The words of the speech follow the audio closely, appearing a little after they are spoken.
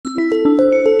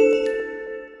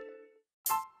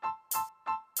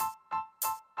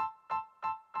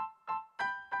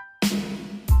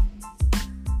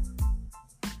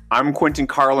I'm Quentin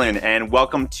Carlin, and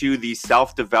welcome to the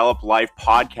Self-Develop Life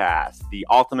podcast, the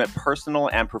ultimate personal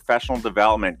and professional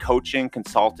development coaching,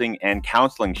 consulting, and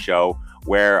counseling show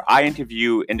where I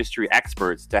interview industry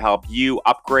experts to help you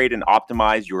upgrade and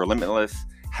optimize your limitless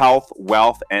health,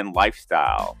 wealth, and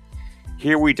lifestyle.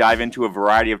 Here we dive into a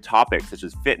variety of topics such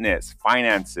as fitness,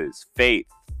 finances, faith,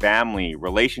 family,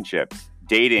 relationships,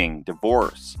 dating,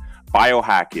 divorce,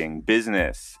 biohacking,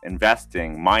 business,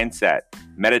 investing, mindset,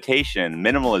 meditation,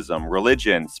 minimalism,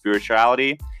 religion,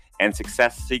 spirituality, and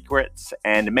success secrets,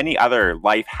 and many other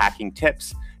life hacking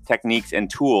tips, techniques, and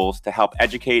tools to help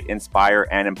educate, inspire,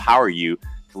 and empower you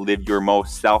to live your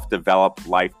most self-developed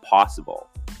life possible.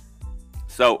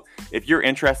 So if you're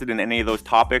interested in any of those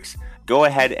topics, go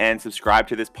ahead and subscribe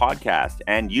to this podcast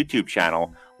and YouTube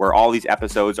channel where all these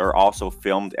episodes are also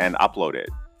filmed and uploaded.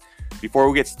 Before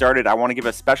we get started, I want to give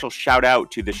a special shout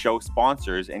out to the show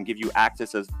sponsors and give you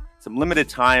access to some limited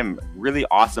time, really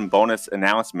awesome bonus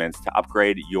announcements to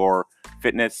upgrade your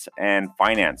fitness and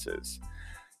finances.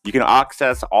 You can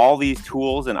access all these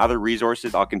tools and other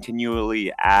resources. I'll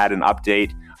continually add and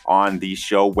update on the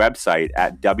show website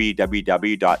at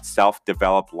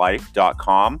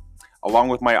www.selfdeveloplife.com, along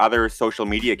with my other social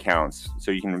media accounts.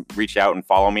 So you can reach out and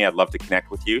follow me. I'd love to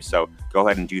connect with you. So go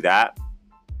ahead and do that.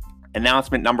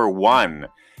 Announcement number 1,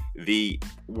 the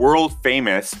world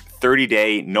famous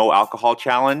 30-day no alcohol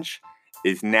challenge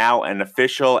is now an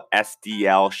official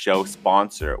SDL show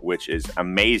sponsor, which is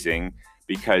amazing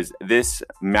because this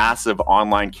massive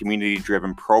online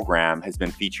community-driven program has been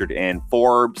featured in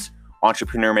Forbes,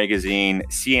 Entrepreneur Magazine,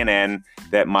 CNN,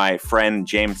 that my friend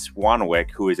James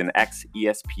Swanwick, who is an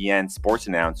ex-ESPN sports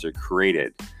announcer,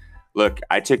 created. Look,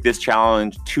 I took this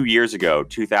challenge 2 years ago,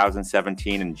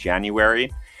 2017 in January,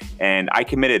 and I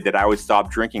committed that I would stop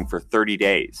drinking for 30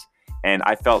 days. And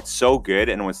I felt so good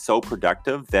and was so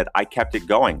productive that I kept it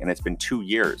going, and it's been 2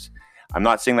 years. I'm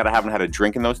not saying that I haven't had a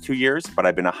drink in those 2 years, but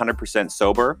I've been 100%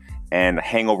 sober and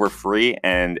hangover free,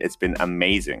 and it's been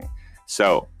amazing.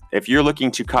 So if you're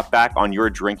looking to cut back on your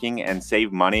drinking and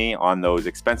save money on those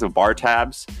expensive bar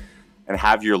tabs and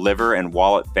have your liver and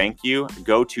wallet thank you,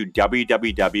 go to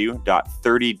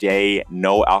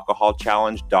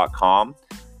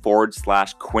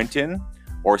www.30daynoalcoholchallenge.com/Quentin,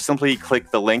 or simply click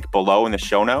the link below in the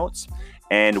show notes.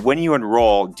 And when you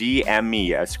enroll, DM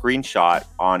me a screenshot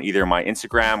on either my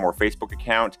Instagram or Facebook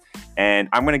account, and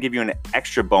I'm going to give you an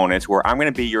extra bonus where I'm going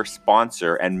to be your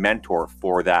sponsor and mentor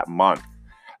for that month.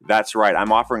 That's right,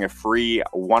 I'm offering a free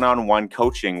one-on-one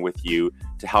coaching with you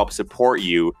to help support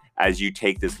you as you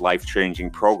take this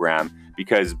life-changing program,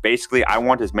 because basically I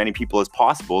want as many people as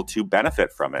possible to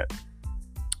benefit from it.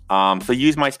 So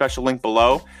use my special link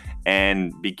below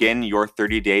and begin your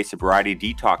 30-day sobriety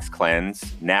detox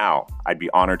cleanse now. I'd be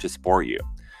honored to support you.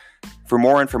 For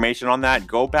more information on that,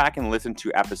 go back and listen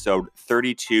to episode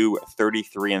 32,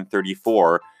 33, and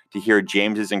 34 to hear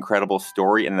James's incredible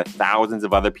story and the thousands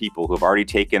of other people who have already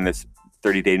taken this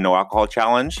 30-day no alcohol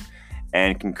challenge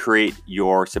and can create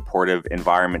your supportive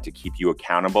environment to keep you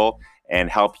accountable and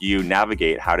help you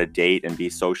navigate how to date and be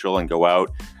social and go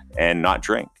out and not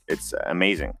drink. It's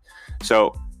amazing.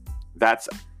 So that's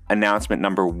announcement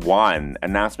number 1.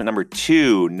 Announcement number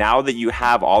 2, now that you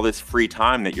have all this free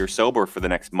time that you're sober for the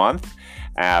next month,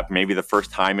 maybe the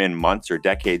first time in months or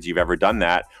decades you've ever done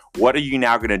that, what are you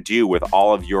now going to do with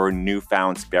all of your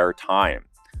newfound spare time?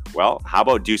 Well, how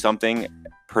about do something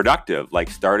productive, like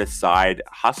start a side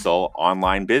hustle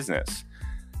online business?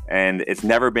 And it's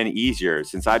never been easier.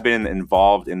 Since I've been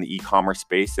involved in the e-commerce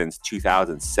space since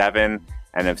 2007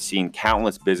 and have seen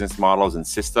countless business models and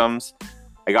systems,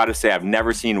 I got to say, I've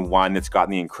never seen one that's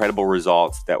gotten the incredible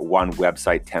results that one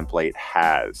website template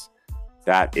has.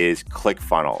 That is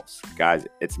ClickFunnels. Guys,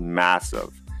 it's massive.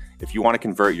 If you want to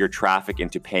convert your traffic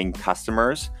into paying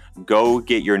customers, go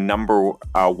get your number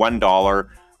 $1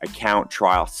 account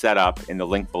trial set up in the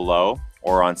link below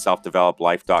or on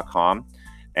selfdeveloplife.com.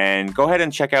 And go ahead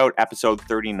and check out episode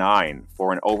 39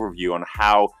 for an overview on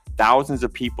how thousands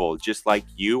of people just like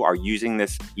you are using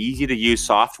this easy to use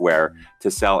software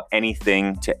to sell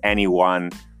anything to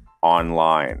anyone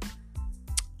online.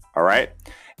 All right.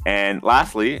 And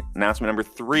lastly, announcement number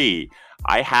 3,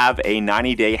 I have a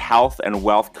 90-day health and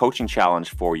wealth coaching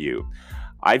challenge for you.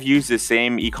 I've used the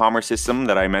same e-commerce system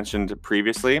that I mentioned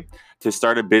previously to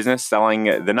start a business selling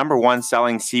the number 1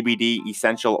 selling CBD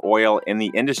essential oil in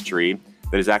the industry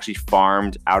that is actually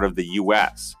farmed out of the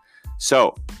US.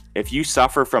 So if you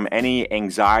suffer from any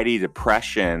anxiety,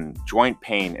 depression, joint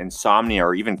pain, insomnia,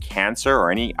 or even cancer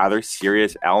or any other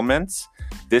serious ailments,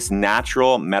 this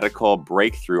natural medical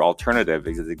breakthrough alternative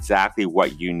is exactly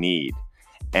what you need.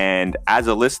 And as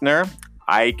a listener,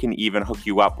 I can even hook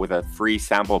you up with a free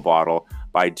sample bottle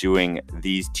by doing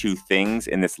these two things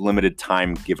in this limited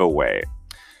time giveaway.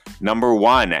 Number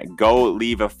one, go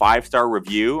leave a 5-star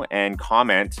review and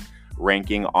comment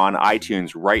ranking on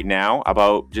iTunes right now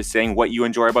about just saying what you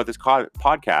enjoy about this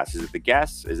podcast. Is it the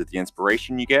guests? Is it the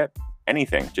inspiration you get?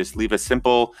 Anything. Just leave a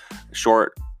simple,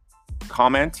 short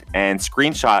comment and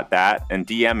screenshot that and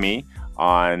DM me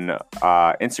on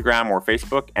Instagram or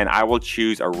Facebook, and I will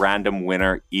choose a random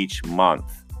winner each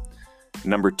month.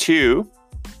 Number two,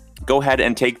 go ahead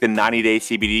and take the 90-Day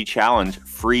CBD Challenge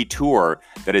free tour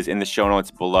that is in the show notes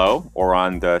below or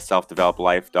on the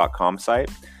selfdeveloplife.com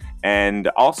site. And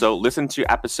also listen to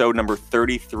episode number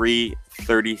 35,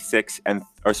 36, and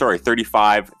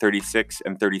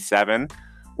 37,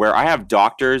 where I have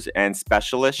doctors and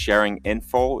specialists sharing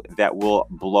info that will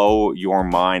blow your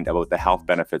mind about the health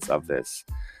benefits of this.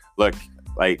 Look,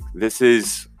 this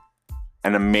is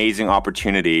an amazing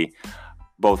opportunity,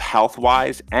 both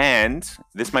health-wise, and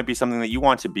this might be something that you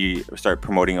want to start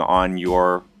promoting on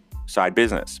your side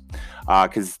business.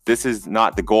 Because this is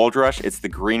not the gold rush, it's the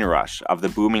green rush of the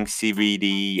booming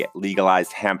CBD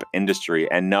legalized hemp industry.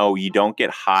 And no, you don't get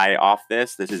high off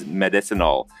this. This is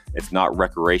medicinal. It's not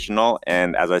recreational.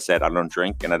 And as I said, I don't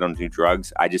drink and I don't do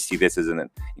drugs. I just see this as an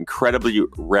incredibly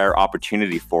rare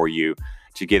opportunity for you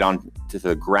to get on to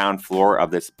the ground floor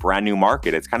of this brand new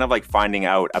market. It's kind of like finding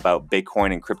out about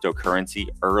Bitcoin and cryptocurrency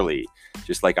early,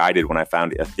 just like I did when I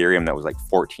found Ethereum that was like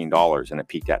 $14 and it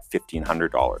peaked at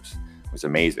 $1,500. It was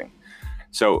amazing.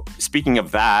 So speaking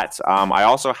of that, I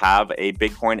also have a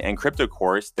Bitcoin and crypto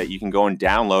course that you can go and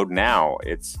download now.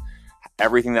 It's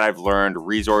everything that I've learned,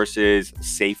 resources,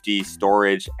 safety,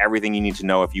 storage, everything you need to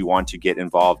know if you want to get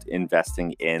involved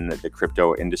investing in the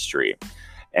crypto industry.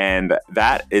 And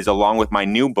that is along with my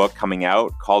new book coming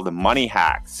out called Money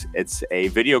Hacks. It's a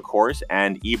video course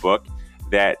and ebook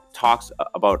that talks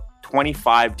about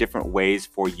 25 different ways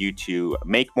for you to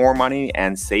make more money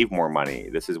and save more money.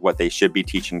 This is what they should be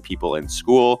teaching people in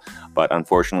school, but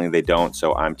unfortunately they don't.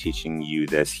 So I'm teaching you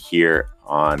this here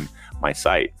on my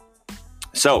site.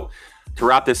 So to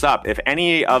wrap this up, if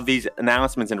any of these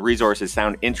announcements and resources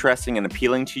sound interesting and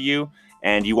appealing to you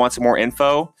and you want some more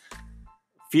info,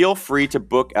 feel free to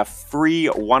book a free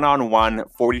one-on-one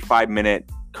 45-minute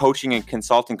coaching and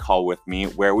consulting call with me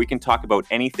where we can talk about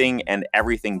anything and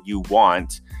everything you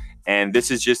want. And this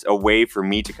is just a way for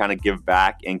me to kind of give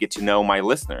back and get to know my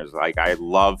listeners. Like, I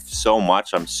love so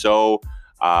much. I'm so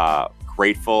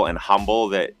grateful and humble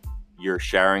that you're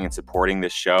sharing and supporting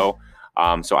this show.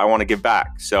 So I want to give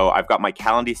back. So I've got my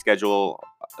Calendly schedule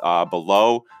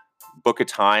below. Book a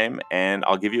time and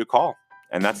I'll give you a call.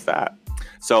 And that's that.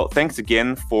 So thanks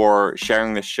again for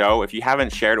sharing this show. If you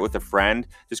haven't shared it with a friend,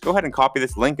 just go ahead and copy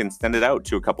this link and send it out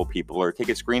to a couple people or take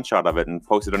a screenshot of it and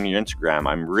post it on your Instagram.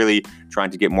 I'm really trying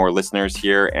to get more listeners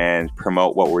here and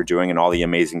promote what we're doing and all the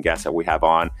amazing guests that we have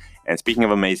on. And speaking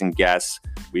of amazing guests,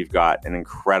 we've got an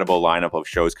incredible lineup of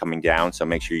shows coming down. So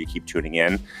make sure you keep tuning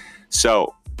in.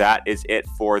 So that is it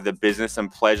for the business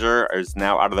and pleasure is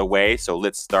now out of the way. So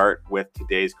let's start with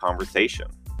today's conversation.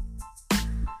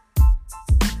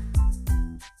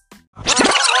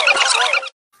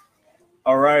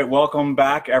 All right, welcome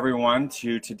back everyone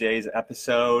to today's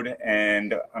episode,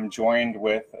 and I'm joined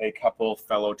with a couple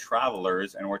fellow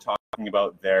travelers, and we're talking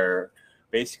about their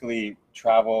basically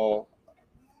travel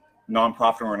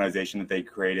nonprofit organization that they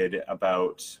created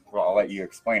about, well, I'll let you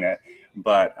explain it,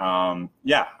 but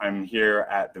yeah, I'm here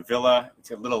at the Villa.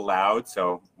 It's a little loud,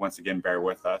 so once again, bear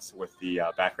with us with the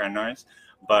background noise,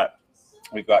 but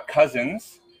we've got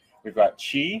cousins, we've got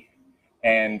Chi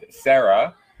and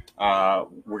Sarah.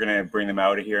 We're gonna bring them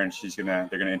out of here, and they're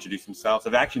gonna introduce themselves.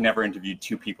 I've actually never interviewed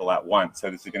two people at once,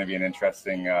 so this is gonna be an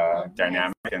interesting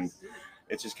dynamic, and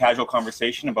it's just casual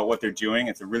conversation about what they're doing.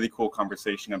 It's a really cool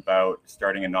conversation about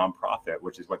starting a nonprofit,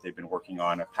 which is what they've been working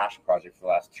on, a passion project for the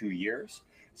last 2 years.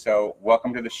 So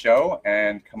welcome to the show,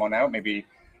 and come on out. Maybe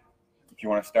if you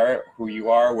want to start, who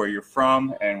you are, where you're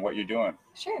from, and what you're doing.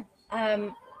 Sure.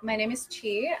 My name is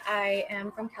Chi. I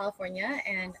am from California,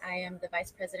 and I am the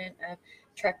vice president of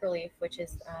Trek Relief, which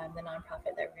is the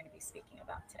nonprofit that we're going to be speaking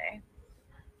about today.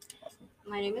 Awesome.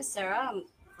 My name is Sarah. I'm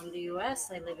from the U.S.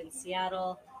 I live in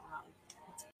Seattle.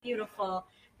 It's beautiful,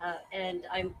 and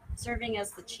I'm serving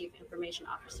as the Chief Information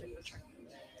Officer for Trek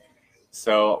Relief.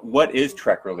 So what is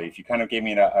Trek Relief? You kind of gave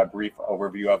me a brief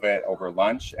overview of it over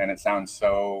lunch, and it sounds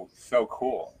so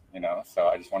cool, you know? So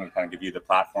I just wanted to kind of give you the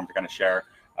platform to kind of share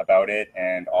about it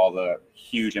and all the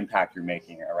huge impact you're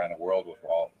making around the world with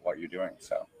all what you're doing.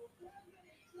 So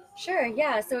sure,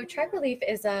 yeah. So Trek Relief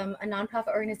is a nonprofit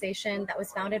organization that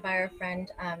was founded by our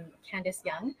friend Candace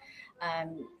Young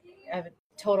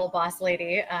total boss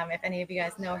lady, if any of you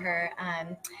guys know her.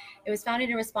 It was founded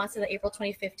in response to the April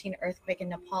 2015 earthquake in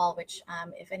Nepal, which,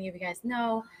 if any of you guys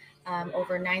know,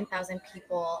 over 9,000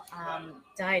 people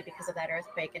died because of that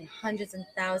earthquake, and hundreds and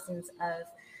thousands of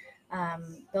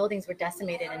buildings were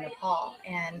decimated in Nepal.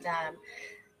 And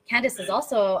Candace is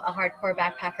also a hardcore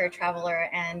backpacker traveler,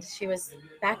 and she was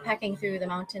backpacking through the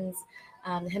mountains,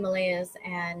 the Himalayas,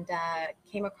 and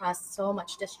came across so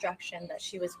much destruction that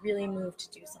she was really moved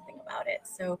to do something about it.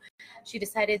 So she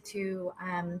decided to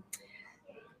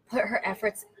put her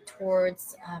efforts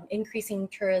towards increasing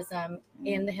tourism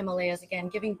in the Himalayas, again,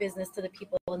 giving business to the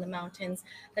people in the mountains,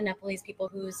 the Nepalese people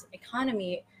whose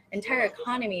entire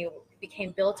economy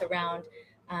became built around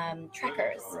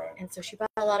trekkers. And so she brought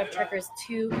a lot of trekkers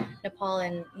to Nepal.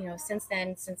 And, since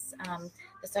then, since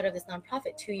the start of this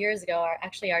nonprofit 2 years ago, our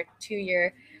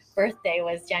 2-year birthday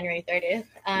was January 30th.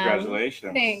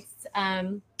 Congratulations. Thanks.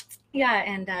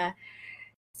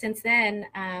 Since then,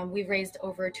 we've raised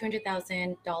over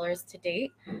 $200,000 to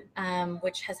date,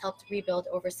 which has helped rebuild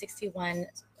over 61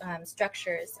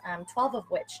 structures, 12 of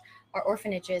which are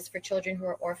orphanages for children who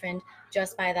are orphaned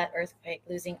just by that earthquake,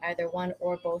 losing either one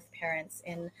or both parents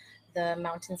in the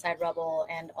mountainside rubble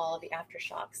and all of the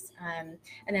aftershocks. And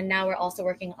then now we're also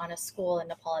working on a school in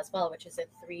Nepal as well, which is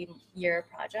a 3-year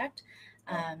project.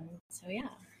 So yeah.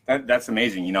 That's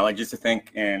amazing. Just to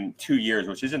think in 2 years,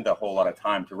 which isn't a whole lot of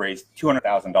time, to raise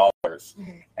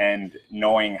 $200,000, and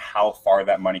knowing how far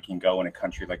that money can go in a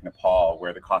country like Nepal,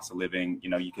 where the cost of living,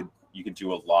 you could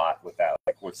do a lot with that.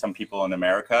 Like with some people in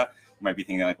America, you might be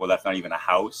thinking like, well, that's not even a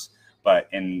house. But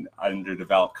in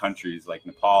underdeveloped countries like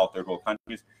Nepal, third world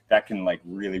countries, that can like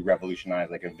really revolutionize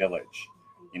like a village.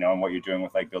 And what you're doing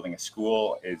with like building a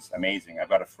school is amazing. I've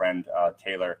got a friend,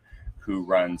 Taylor, who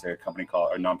runs a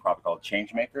nonprofit called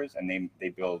Changemakers, and they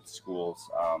build schools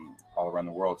all around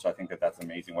the world. So I think that's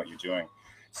amazing what you're doing.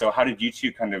 So how did you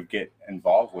two kind of get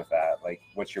involved with that? Like,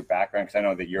 what's your background? Because I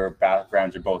know that your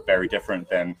backgrounds are both very different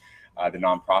than the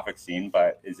nonprofit scene,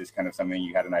 but is this kind of something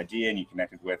you had an idea and you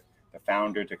connected with the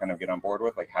founder to kind of get on board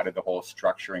with? Like, how did the whole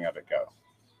structuring of it go?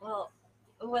 Well,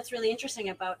 what's really interesting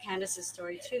about Candace's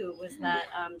story too was that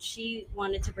she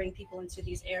wanted to bring people into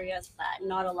these areas that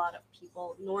not a lot of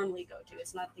people normally go to.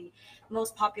 It's not the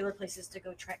most popular places to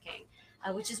go trekking,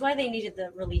 which is why they needed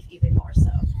the relief even more so.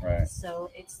 Right.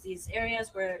 So it's these areas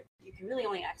where you can really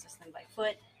only access them by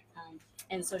foot.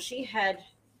 And so she had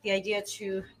the idea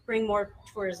to bring more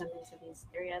tourism into these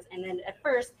areas. And then at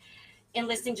first,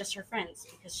 enlisting just her friends,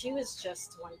 because she was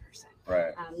just one person.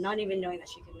 Right. Not even knowing that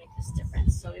she could make this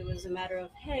difference. So it was a matter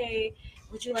of, hey,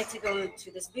 would you like to go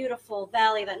to this beautiful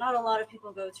valley that not a lot of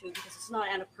people go to because it's not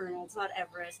Annapurna, it's not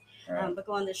Everest, right. But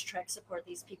go on this trek, support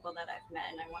these people that I've met,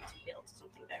 and I want to build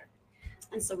something there.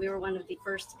 And so we were one of the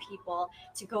first people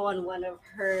to go on one of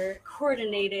her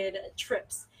coordinated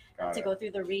trips to go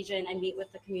through the region and meet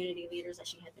with the community leaders that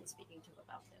she had been speaking to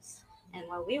about this. And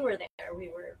while we were there, we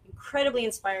were incredibly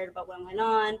inspired about what went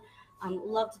on,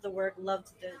 loved the work,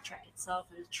 loved the trek itself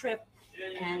and the trip,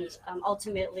 and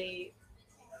ultimately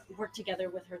worked together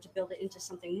with her to build it into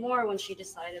something more when she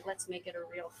decided, let's make it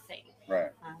a real thing.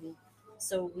 Right.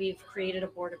 So we've created a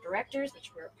board of directors,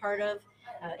 which we're a part of,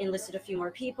 enlisted a few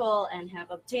more people, and have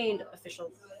obtained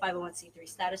official 501c3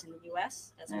 status in the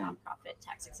U.S. as a nonprofit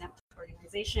tax-exempt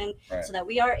organization, so that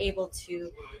we are able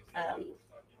to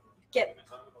get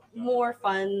more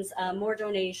funds, more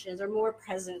donations, or more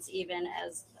presence even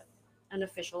as an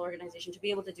official organization to be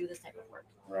able to do this type of work.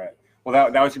 Right. Well,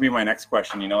 that was going to be my next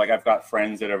question. Like I've got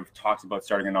friends that have talked about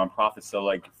starting a nonprofit. So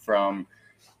like from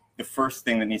the first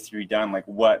thing that needs to be done, like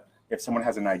what, if someone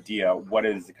has an idea, what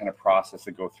is the kind of process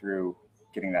to go through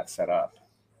getting that set up?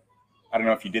 I don't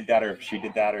know if you did that or if she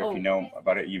did that or if you know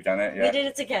about it, you've done it. Yeah. We did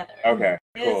it together. Okay,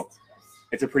 cool.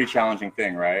 It's a pretty challenging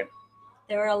thing, right?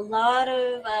 There are a lot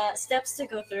of steps to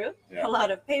go through, Yeah. a lot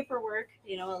of paperwork,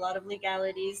 a lot of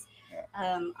legalities.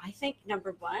 Yeah. I think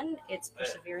number one, it's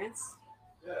perseverance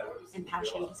and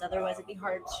passion, because otherwise it'd be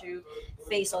hard to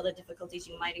face all the difficulties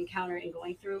you might encounter in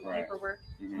going through Right. paperwork,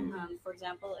 Mhm. for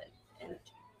example, and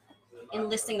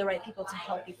enlisting the right people to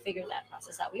help you figure that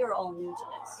process out. We are all new to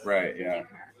this. Right, yeah. including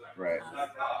her. Right.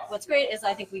 What's great is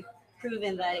I think we've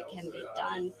proven that it can be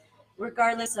done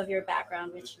regardless of your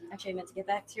background, which actually I meant to get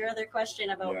back to your other question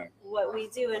about what we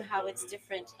do and how it's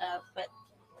different. But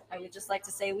I would just like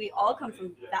to say we all come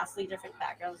from vastly different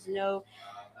backgrounds. No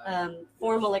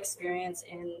formal experience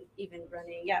in even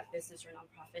running business or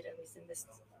nonprofit, at least in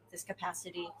this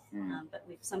capacity. But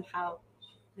we've somehow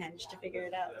managed to figure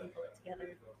it out and pull it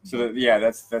together. So yeah,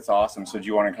 that's awesome. So do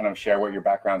you want to kind of share what your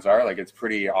backgrounds are? Like, it's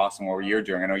pretty awesome what you're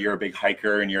doing. I know you're a big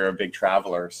hiker and you're a big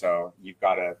traveler, so you've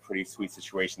got a pretty sweet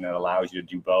situation that allows you to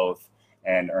do both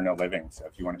and earn a living. So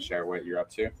if you want to share what you're up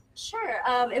to. Sure.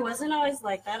 It wasn't always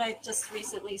like that. I just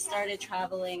recently started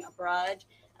traveling abroad,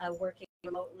 working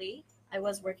remotely. I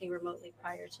was working remotely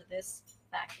prior to this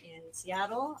back in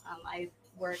Seattle. I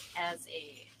work as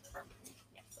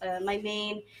my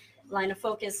main line of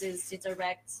focus is to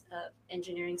direct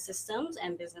engineering systems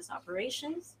and business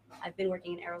operations. I've been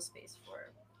working in aerospace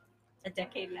for a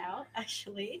decade now,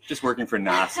 actually. Just working for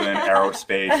NASA and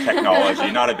aerospace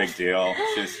technology, not a big deal.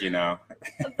 It's just,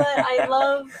 But I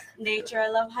love nature. I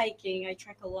love hiking. I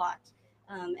trek a lot.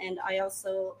 And I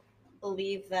also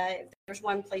believe that if there's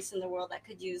one place in the world that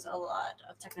could use a lot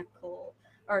of technical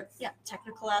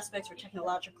aspects or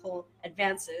technological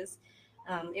advances,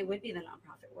 it would be the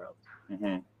nonprofit world.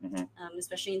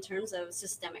 Especially in terms of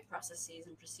systemic processes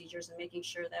and procedures and making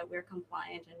sure that we're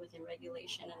compliant and within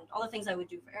regulation, and all the things I would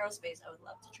do for aerospace, I would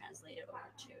love to translate it over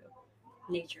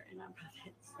to nature and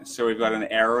nonprofits. So we've got an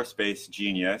aerospace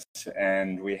genius,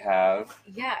 and we have...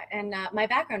 Yeah, and my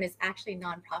background is actually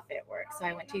nonprofit work. So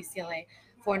I went to UCLA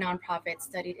for nonprofits,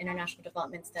 studied international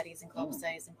development studies and global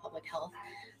studies and public health.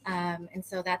 And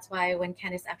so that's why when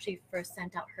Candace actually first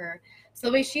sent out so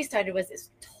the way she started was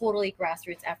this totally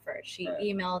grassroots effort. She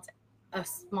emailed a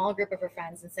small group of her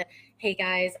friends and said, hey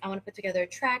guys, I want to put together a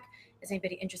trek. Is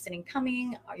anybody interested in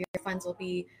coming? Your funds will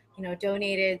be,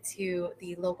 donated to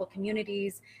the local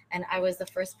communities. And I was the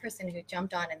first person who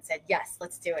jumped on and said, yes,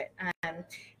 let's do it. And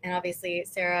obviously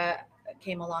Sarah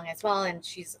came along as well, and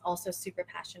she's also super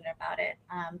passionate about it.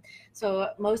 So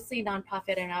mostly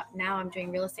nonprofit, and now I'm doing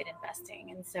real estate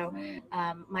investing. And so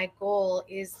my goal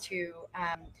is to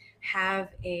have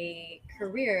a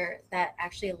career that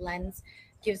actually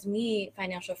gives me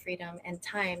financial freedom and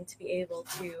time to be able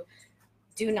to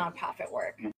do nonprofit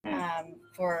work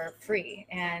for free,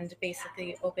 and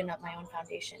basically open up my own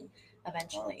foundation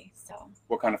eventually. So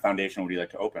what kind of foundation would you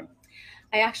like to open?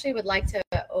 I actually would like to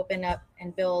open up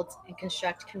and build and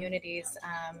construct communities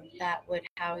that would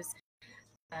house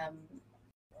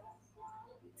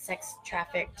sex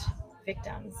trafficked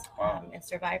victims and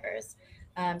survivors.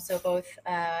 So both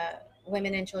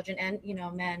women and children and,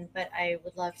 men, but I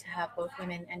would love to have both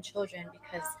women and children,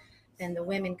 because then the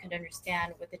women could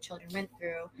understand what the children went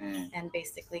through and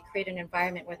basically create an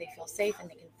environment where they feel safe and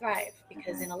they can thrive.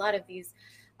 Because in a lot of these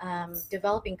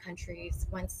developing countries,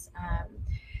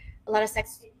 a lot of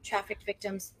sex trafficked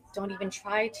victims don't even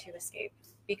try to escape,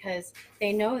 because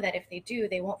they know that if they do,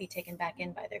 they won't be taken back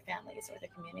in by their families or their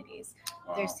communities.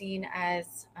 They're seen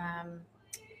as,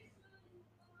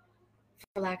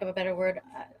 for lack of a better word,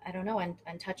 I don't know,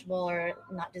 untouchable or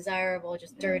not desirable,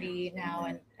 just dirty now.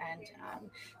 And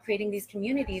creating these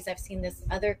communities, I've seen this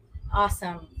other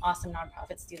awesome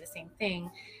nonprofits do the same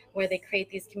thing, where they create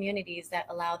these communities that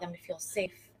allow them to feel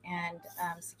safe and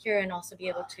secure, and also be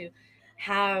able to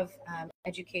have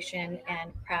education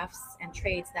and crafts and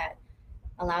trades that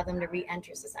allow them to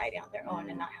re-enter society on their own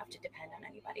and not have to depend on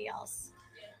anybody else.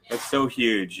 That's so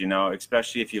huge,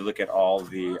 especially if you look at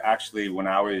actually when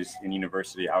I was in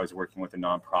university, I was working with a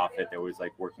nonprofit that was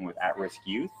like working with at-risk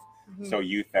youth. So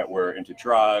youth that were into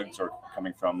drugs or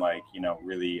coming from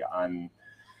really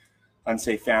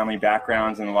unsafe family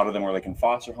backgrounds, and a lot of them were like in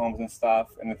foster homes and stuff.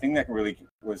 And the thing that really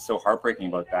was so heartbreaking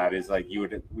about that is like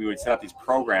we would set up these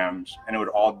programs, and it would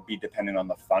all be dependent on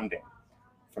the funding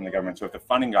from the government. So if the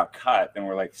funding got cut, then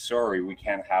we're like, sorry, we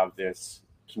can't have this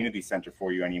community center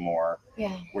for you anymore,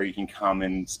 where you can come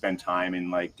and spend time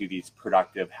and like do these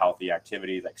productive, healthy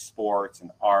activities like sports and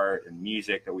art and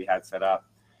music that we had set up.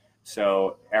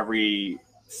 So every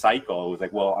cycle was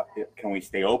like, well, can we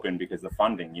stay open because of the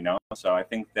funding, So I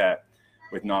think that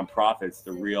with nonprofits,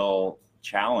 the real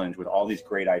challenge with all these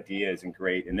great ideas and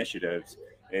great initiatives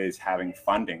is having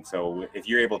funding. So if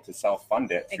you're able to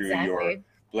self-fund it through your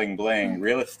bling bling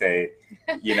real estate,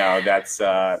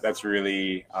 that's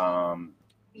really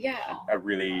a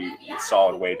really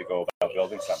solid way to go about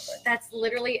building something. That's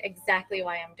literally exactly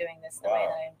why I'm doing this the way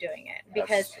that I'm doing it.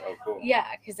 Because so cool.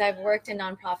 because I've worked in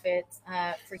nonprofits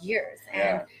for years,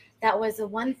 and that was the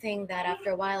one thing that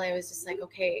after a while I was just like,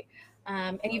 okay.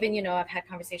 And even, I've had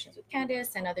conversations with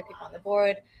Candace and other people on the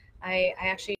board. I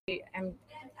actually am,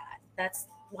 that's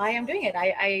why I'm doing it.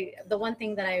 The one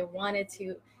thing that I wanted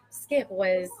to skip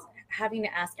was having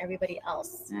to ask everybody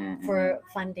else for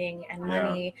funding and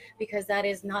money, because that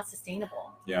is not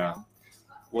sustainable.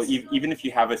 Well, even if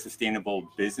you have a sustainable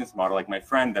business model, like my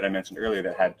friend that I mentioned earlier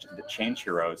that had the Change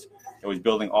Heroes, that was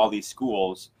building all these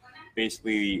schools,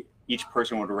 basically each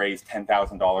person would raise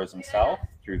 $10,000 themselves,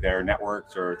 through their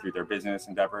networks or through their business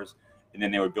endeavors, and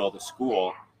then they would build a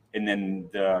school, and then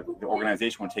the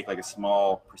organization would take like a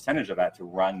small percentage of that to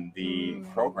run the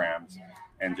programs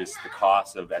and just the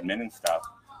cost of admin and stuff.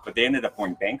 But they ended up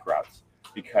going bankrupt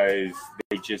because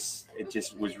it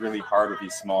just was really hard with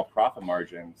these small profit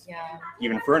margins. Yeah.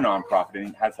 Even for a nonprofit,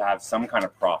 it has to have some kind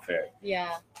of profit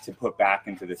Yeah. to put back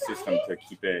into the system to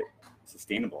keep it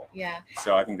sustainable. Yeah.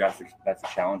 So I think that's a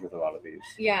challenge with a lot of these.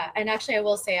 Yeah. And actually, I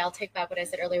will say, I'll take back what I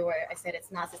said earlier, where I said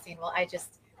it's not sustainable.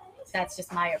 That's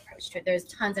just my approach to it. There's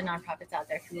tons of nonprofits out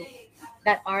there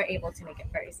that are able to make it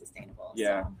very sustainable.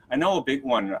 Yeah. So. I know a big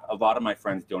one a lot of my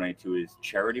friends donate to is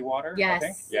Charity Water. Yes. I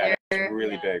think. Yeah, that's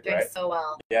really big, Doing right? so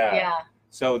well. Yeah. Yeah.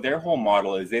 So their whole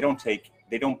model is they don't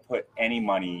put any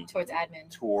money Towards admin.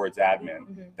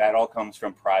 Mm-hmm. That all comes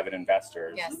from private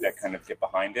investors Yes. that kind of get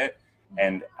behind it.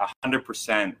 And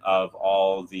 100% of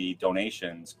all the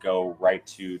donations go right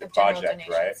to the project,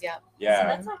 right? Yeah. So Yeah.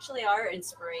 that's actually our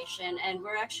inspiration, and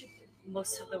we're actually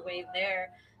most of the way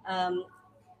there.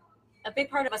 A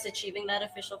big part of us achieving that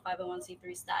official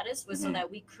 501c3 status was so that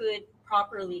we could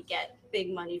properly get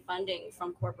big money funding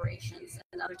from corporations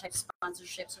and other types of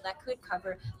sponsorships. So that could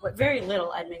cover what very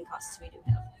little admin costs we do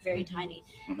have, very tiny.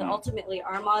 But ultimately,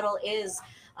 our model is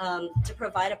to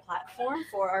provide a platform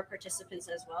for our participants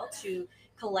as well to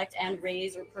collect and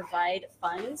raise or provide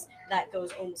funds that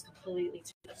goes almost completely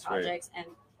to the projects and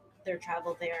their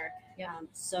travel there.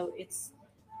 So it's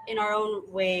in our own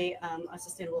way a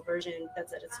sustainable version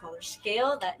that's at a smaller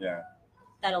scale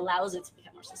that allows it to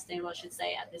become more sustainable, I should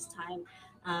say, at this time.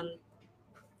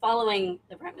 Following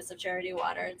the premise of Charity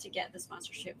Water to get the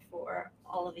sponsorship for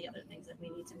all of the other things that we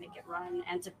need to make it run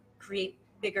and to create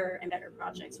bigger and better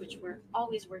projects, which we're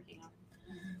always working on.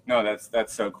 No,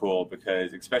 that's so cool,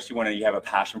 because especially when you have a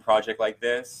passion project like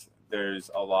this, there's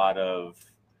a lot of.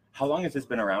 How long has this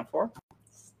been around for?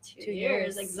 2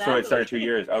 years, exactly. So it started 2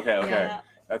 years. Okay. Yeah.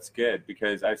 That's good,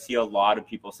 because I see a lot of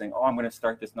people saying, "Oh, I'm going to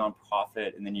start this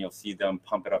nonprofit," and then you'll see them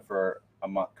pump it up for a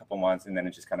couple months, and then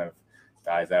it just kind of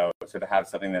dies out. So to have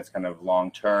something that's kind of long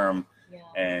term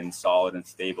and solid and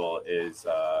stable is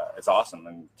it's awesome.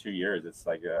 In 2 years, it's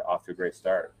like off to a great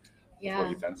start. Yeah. What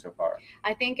you've done so far.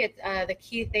 I think the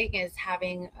key thing is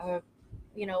having a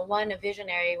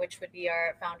visionary, which would be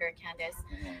our founder, Candace,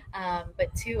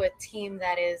 but two, a team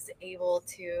that is able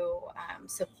to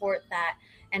support that,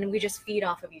 and we just feed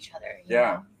off of each other. You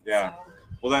know? So.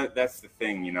 Well, that's the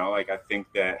thing, like I think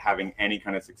that having any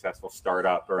kind of successful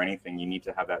startup or anything, you need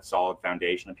to have that solid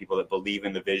foundation of people that believe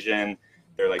in the vision.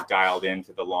 They're like dialed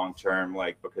into the long term,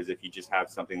 because if you just have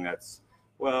something that's,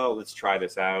 well, let's try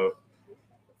this out.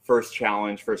 First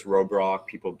challenge, first roadblock,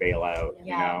 people bail out,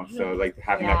 So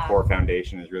having that core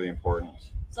foundation is really important.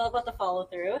 It's all about the follow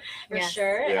through, for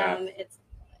sure. It's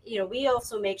we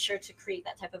also make sure to create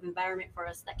that type of environment for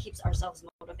us that keeps ourselves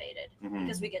motivated,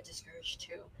 because we get discouraged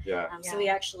too. So we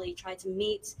actually try to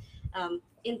meet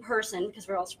in person, because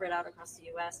we're all spread out across the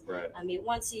U.S. I meet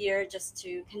once a year just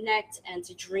to connect and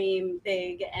to dream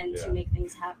big and to make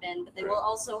things happen. But then we'll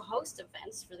also host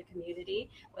events for the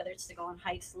community, whether it's to go on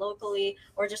hikes locally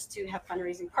or just to have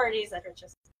fundraising parties that are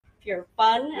just pure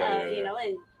fun,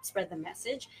 and spread the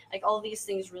message. Like all these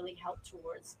things really help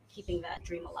towards keeping that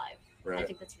dream alive. I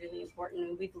think that's really important,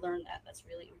 and we've learned that that's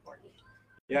really important.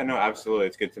 Yeah, no, absolutely.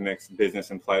 It's good to mix business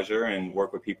and pleasure and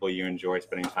work with people you enjoy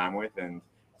spending time with, and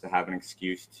to have an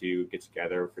excuse to get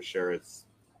together for sure. It's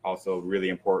also really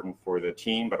important for the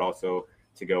team, but also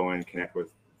to go and connect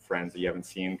with friends that you haven't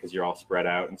seen because you're all spread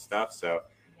out and stuff. So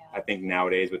I think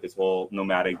nowadays with this whole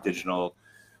nomadic digital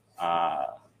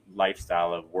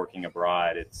lifestyle of working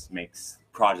abroad, it makes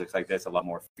projects like this a lot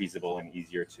more feasible and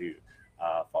easier to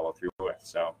follow through with.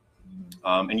 So,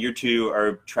 and you two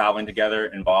are traveling together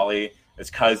in Bali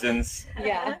as cousins.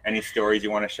 Any stories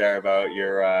you want to share about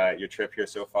your trip here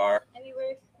so far? I mean,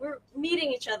 we're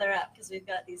meeting each other up because we've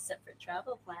got these separate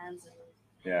travel plans, and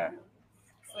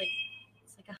it's like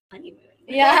a honeymoon.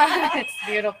 It's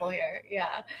beautiful here.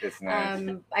 It's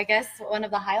nice. I guess one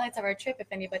of the highlights of our trip, if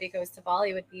anybody goes to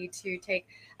Bali, would be to take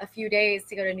a few days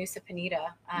to go to Nusa Penida,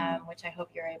 which I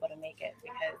hope you're able to make it,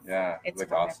 because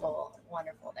it's wonderful,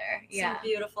 wonderful there. Some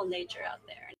beautiful nature out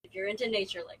there, and if you're into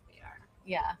nature like we are.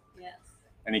 Yes.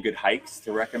 Any good hikes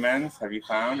to recommend? Have you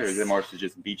found, or is it more to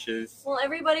just beaches? Well,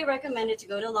 everybody recommended to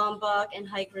go to Lombok and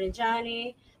hike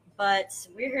Rinjani, but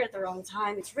we're here at the wrong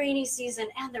time. It's rainy season,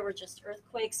 and there were just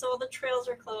earthquakes, so all the trails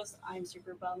are closed. I'm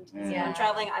super bummed. So when I'm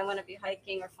traveling, I want to be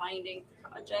hiking or finding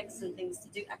projects and things to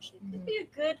do. Actually, it could be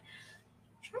a good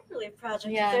trip relief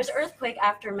project. There's earthquake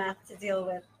aftermath to deal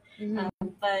with,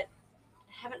 but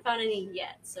haven't found any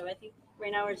yet. So I think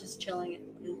right now we're just chilling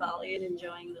in Bali and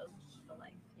enjoying the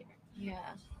life here. Yeah.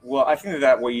 Well, I think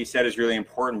that what you said is really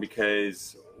important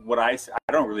because I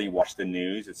don't really watch the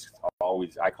news. It's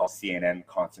always, I call CNN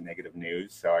constant negative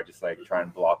news. So I just like try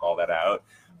and block all that out.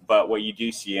 But what you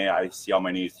do see, I see all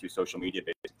my news through social media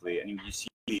basically, and you see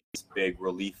these big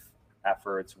relief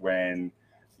efforts when,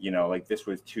 like this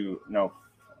was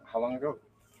how long ago?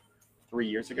 3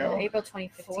 years ago? April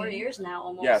 2015. 4 years now,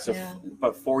 almost. Yeah, so Yeah.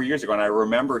 but 4 years ago, and I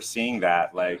remember seeing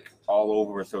that like all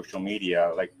over social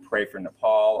media, like pray for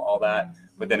Nepal, all that.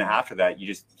 But then after that, you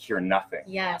just hear nothing.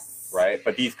 Yes. Right?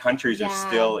 But these countries are Yeah.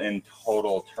 still in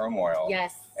total turmoil.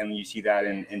 Yes. And you see that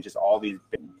in just all these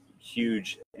big,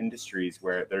 huge industries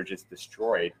where they're just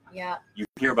destroyed. Yeah. You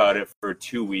hear about it for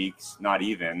 2 weeks, not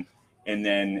even, and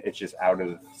then it's just out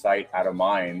of sight, out of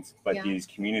mind. But Yeah. these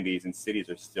communities and cities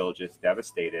are still just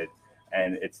devastated.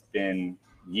 And it's been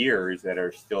years that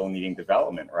are still needing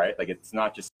development, right? Like it's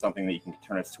not just something that you can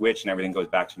turn a switch and everything goes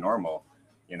back to normal.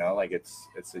 Like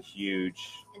it's a huge.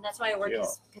 And that's why our work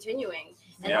is continuing.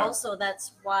 And Yeah. also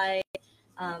that's why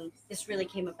this really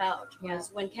came about. Yeah.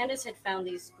 Was when Candace had found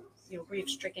these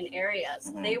grief-stricken areas,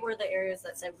 Mhm. they were the areas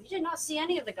that said, we did not see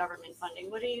any of the government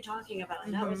funding. What are you talking about?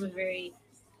 And that was a very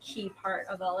key part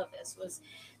of all of this, was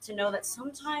to know that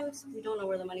sometimes we don't know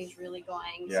where the money's really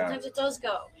going. Yeah. Sometimes it does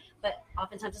go, but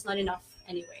oftentimes it's not enough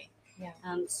anyway. Yeah.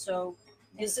 So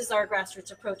this is our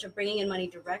grassroots approach of bringing in money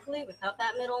directly without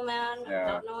that middleman, Yeah.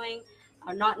 without knowing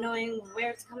or not knowing where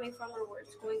it's coming from or where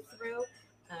it's going through.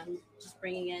 Just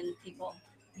bringing in people.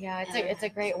 Yeah, it's a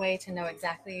great way to know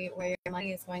exactly where your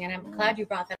money is going. And I'm glad you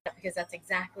brought that up because that's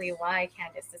exactly why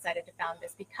Candace decided to found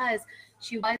this, because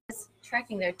she was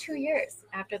trekking there 2 years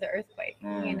after the earthquake,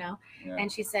 Yeah.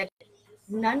 and she said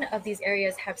none of these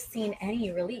areas have seen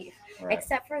any relief Right.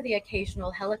 except for the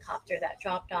occasional helicopter that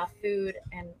dropped off food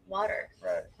and water.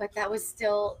 Right. But that was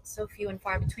still so few and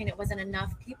far between. It wasn't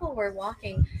enough. People were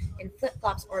walking in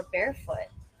flip-flops or barefoot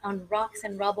on rocks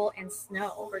and rubble and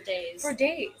snow For days.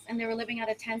 and they were living out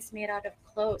of tents made out of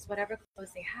clothes, whatever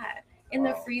clothes they had, in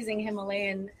the Wow. freezing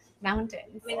Himalayan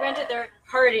mountains. I mean, granted, they're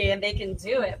hardy and they can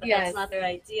do it, but Yes. that's not their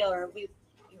ideal. Or we'd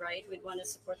want to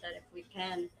support that if we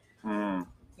can.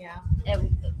 Yeah.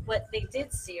 And what they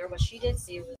did see, or what she did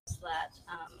see, was that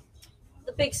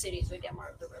the big cities would get more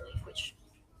of the relief, which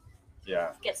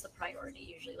Yeah. gets the priority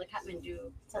usually. Like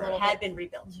Kathmandu It's a little had bit- been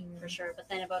rebuilt for sure, but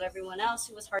then about everyone else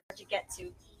who was hard to get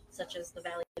to, such as the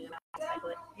valley and the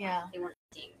mountains, Yeah. they weren't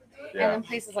seeing. And Yeah. then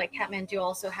places like Kathmandu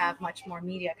also have much more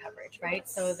media coverage, right?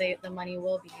 So the money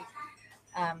will be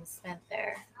spent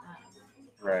there.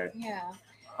 Right. Yeah.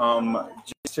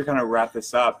 Just to kind of wrap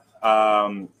this up,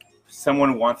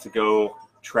 someone wants to go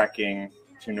trekking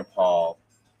to Nepal.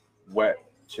 What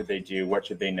should they do? What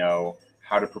should they know?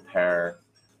 How to prepare?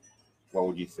 What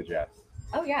would you suggest?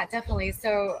 Oh yeah, definitely.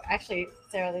 So actually,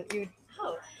 Sarah, you.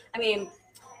 Oh, I mean,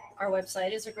 our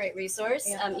website is a great resource,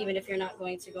 Yeah. even if you're not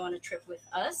going to go on a trip with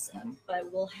us. Mhm.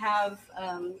 But we'll have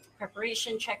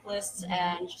preparation checklists Mhm.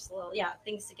 and just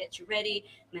things to get you ready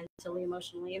mentally,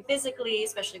 emotionally, and physically,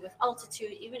 especially with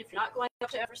altitude. Even if you're not going up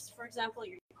to Everest, for example,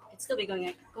 you could still be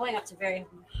going up to very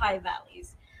high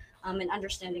valleys. And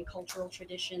understanding cultural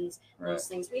traditions, those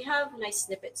things. We have nice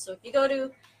snippets. So if you go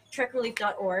to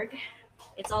trekrelief.org,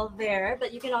 it's all there,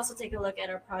 but you can also take a look at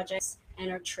our projects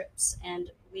and our trips. And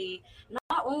we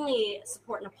not only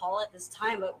support Nepal at this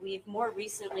time, but we've more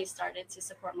recently started to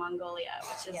support Mongolia,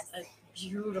 which is Yes. a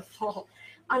beautiful,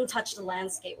 untouched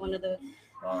landscape, one of the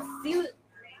few,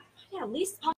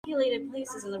 least populated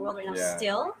places in the world right now Yeah.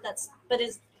 still, but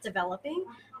is developing.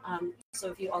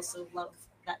 So if you also love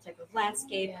that type of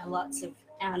landscape, Yeah. lots of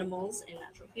animals and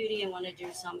natural beauty, and want to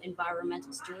do some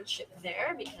environmental stewardship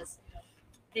there, because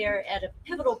they're at a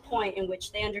pivotal point in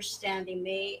which they understand they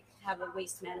may have a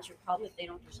waste management problem if they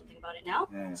don't do something about it now.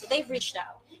 So they've reached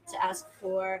out to ask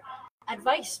for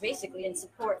advice, basically, and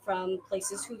support from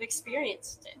places who've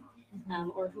experienced it.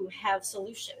 Or who have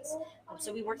solutions.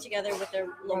 So we work together with their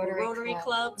local Rotary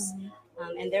clubs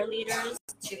and their leaders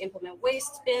to implement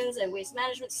waste bins and waste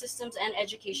management systems and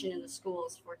education in the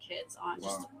schools for kids on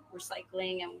just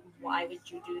recycling and why would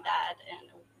you do that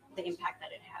and the impact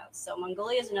that it has. So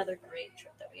Mongolia is another great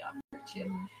trip that we offer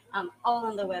too. All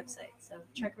on the website, so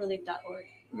trekrelief.org.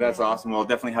 That's awesome. We'll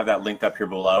definitely have that linked up here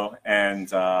below.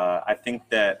 And I think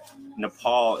that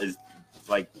Nepal is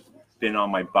been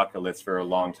on my bucket list for a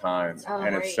long time,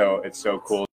 and great. it's so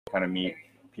cool to kind of meet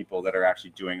people that are actually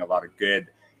doing a lot of good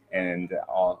and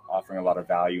offering a lot of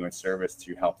value and service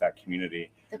to help that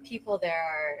community. The people there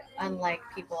are unlike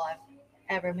people I've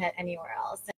ever met anywhere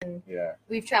else, and Yeah.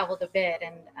 we've traveled a bit,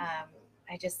 and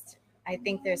I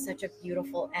think there's such a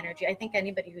beautiful energy. I think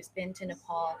anybody who's been to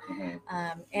Nepal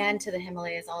and to the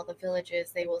Himalayas, all the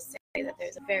villages, they will say that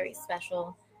there's a very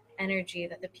special energy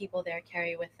that the people there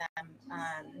carry with them,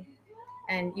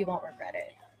 and you won't regret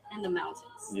it. And the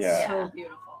mountains. Yeah. So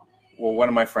beautiful. Well, one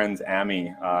of my friends,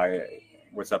 Ami,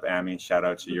 what's up, Ami? Shout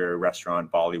out to your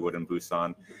restaurant, Bollywood in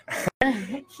Busan.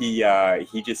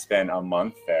 He just spent a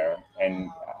month there, and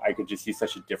I could just see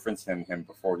such a difference in him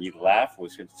before he left.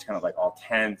 Was just kind of like all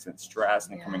tense and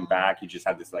stressed, and coming back, he just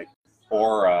had this like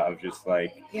aura of just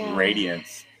like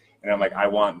radiance. And I'm like, I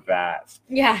want that.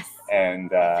 Yes. And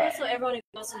so everyone who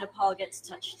goes to Nepal gets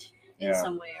touched in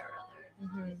some way or other.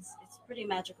 It's a pretty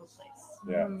magical place.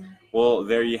 Yeah. Well,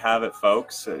 there you have it,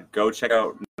 folks. Go check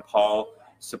out Nepal.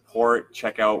 Support.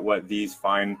 Check out what these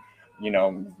fine,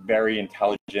 very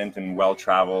intelligent and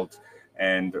well-traveled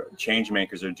and change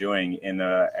makers are doing in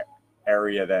a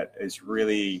area that is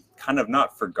really kind of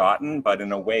not forgotten, but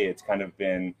in a way it's kind of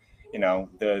been,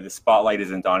 the spotlight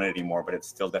isn't on it anymore, but it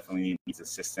still definitely needs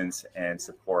assistance and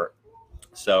support.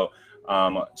 So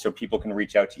people can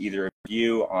reach out to either of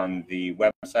you on the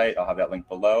website. I'll have that link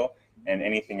below. And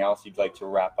anything else you'd like to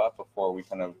wrap up before we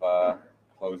kind of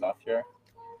close off here?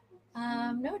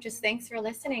 No, just thanks for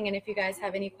listening. And if you guys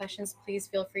have any questions, please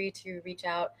feel free to reach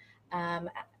out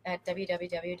at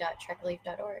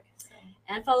www.trekrelief.org.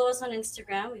 And follow us on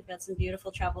Instagram. We've got some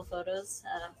beautiful travel photos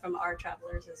from our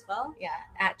travelers as well. Yeah,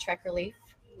 at Trek Relief.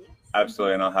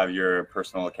 Absolutely. And I'll have your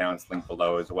personal accounts linked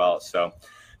below as well. So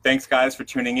thanks, guys, for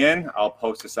tuning in. I'll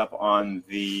post this up on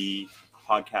the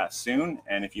podcast soon.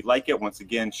 And if you like it, once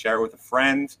again, share it with a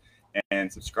friend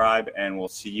and subscribe. And we'll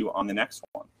see you on the next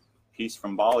one. Peace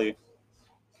from Bali.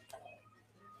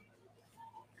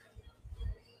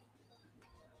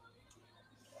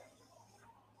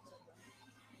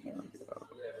 There we go.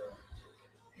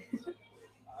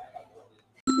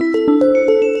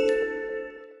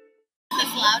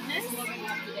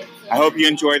 I hope you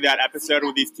enjoyed that episode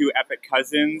with these two epic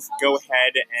cousins. Go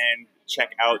ahead and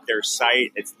check out their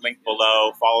site. It's linked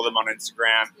below. Follow them on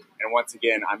Instagram. And once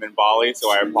again, I'm in Bali,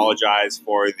 so I apologize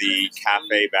for the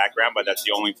cafe background, but that's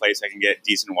the only place I can get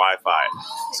decent Wi-Fi.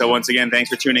 So once again, thanks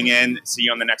for tuning in. See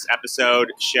you on the next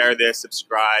episode. Share this,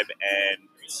 subscribe, and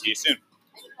see you soon.